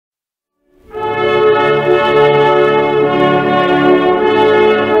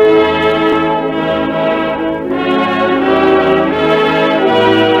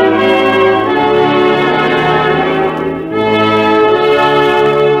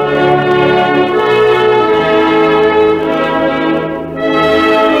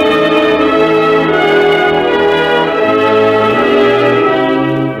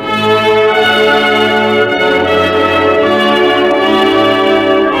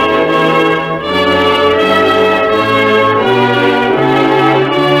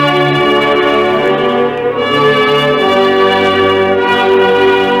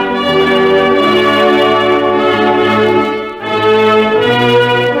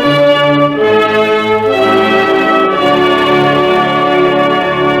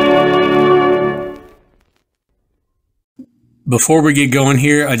Before we get going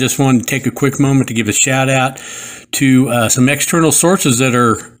here, I just wanted to take a quick moment to give a shout out to some external sources that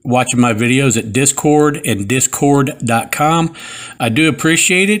are watching my videos at Discord and discord.com. I do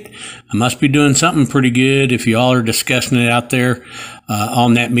appreciate it. I must be doing something pretty good if y'all are discussing it out there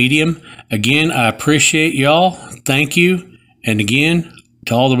on that medium. Again, I appreciate y'all. Thank you. And again,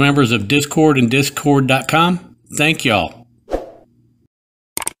 to all the members of Discord and discord.com, thank y'all.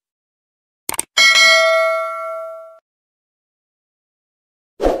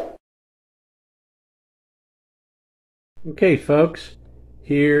 Okay, folks,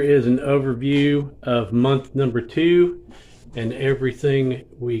 here is an overview of month number 2 and everything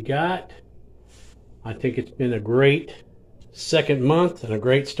we got. I think it's been a great second month and a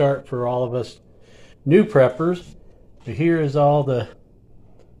great start for all of us new preppers. So here is all the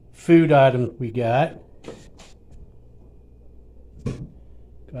food items we got.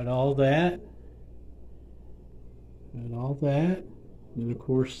 Got all that. Got all that. And of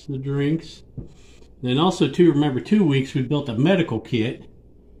course the drinks. Then also, remember 2 weeks we built a medical kit.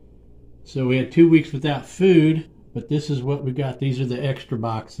 So we had 2 weeks without food, but this is what we got. These are the extra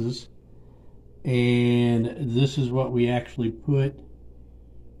boxes. And this is what we actually put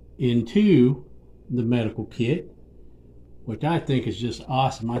into the medical kit, which I think is just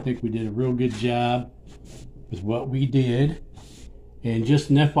awesome. I think we did a real good job with what we did. And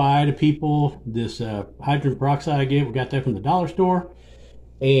just an FYI to people, this hydrogen peroxide I gave, we got that from the dollar store.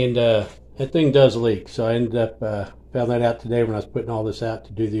 And that thing does leak, so I ended up found that out today when I was putting all this out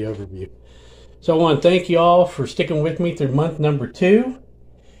to do the overview. So I want to thank you all for sticking with me through month number 2,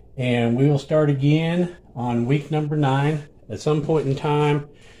 and we will start again on week number 9 at some point in time.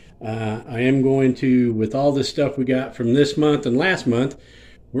 I am going to, with all this stuff we got from this month and last month,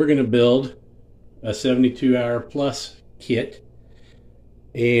 we're going to build a 72-hour plus kit.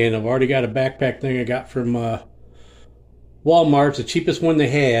 And I've already got a backpack thing I got from Walmart. It's the cheapest one they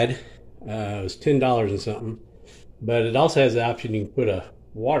had. It was $10 and something, but it also has the option you can put a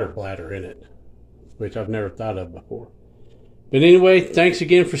water bladder in it, which I've never thought of before. But anyway, thanks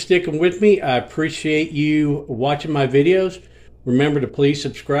again for sticking with me. I appreciate you watching my videos. Remember to please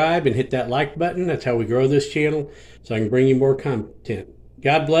subscribe and hit that like button. That's how we grow this channel, so I can bring you more content.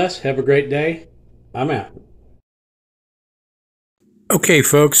 God bless. Have a great day. I'm out. Okay,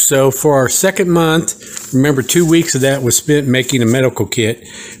 folks, so for our second month, remember 2 weeks of that was spent making a medical kit.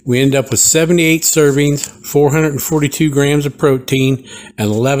 We end up with 78 servings, 442 grams of protein,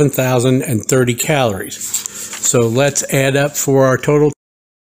 and 11,030 calories. So let's add up for our total.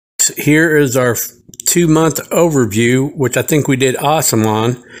 Here is our 2-month overview, which I think we did awesome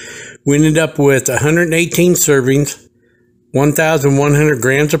on. We ended up with 118 servings, 1,100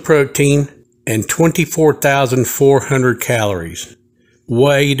 grams of protein, and 24,400 calories.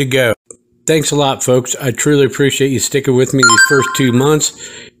 Way to go. Thanks a lot, folks. I truly appreciate you sticking with me these first 2 months.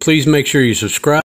 Please make sure you subscribe.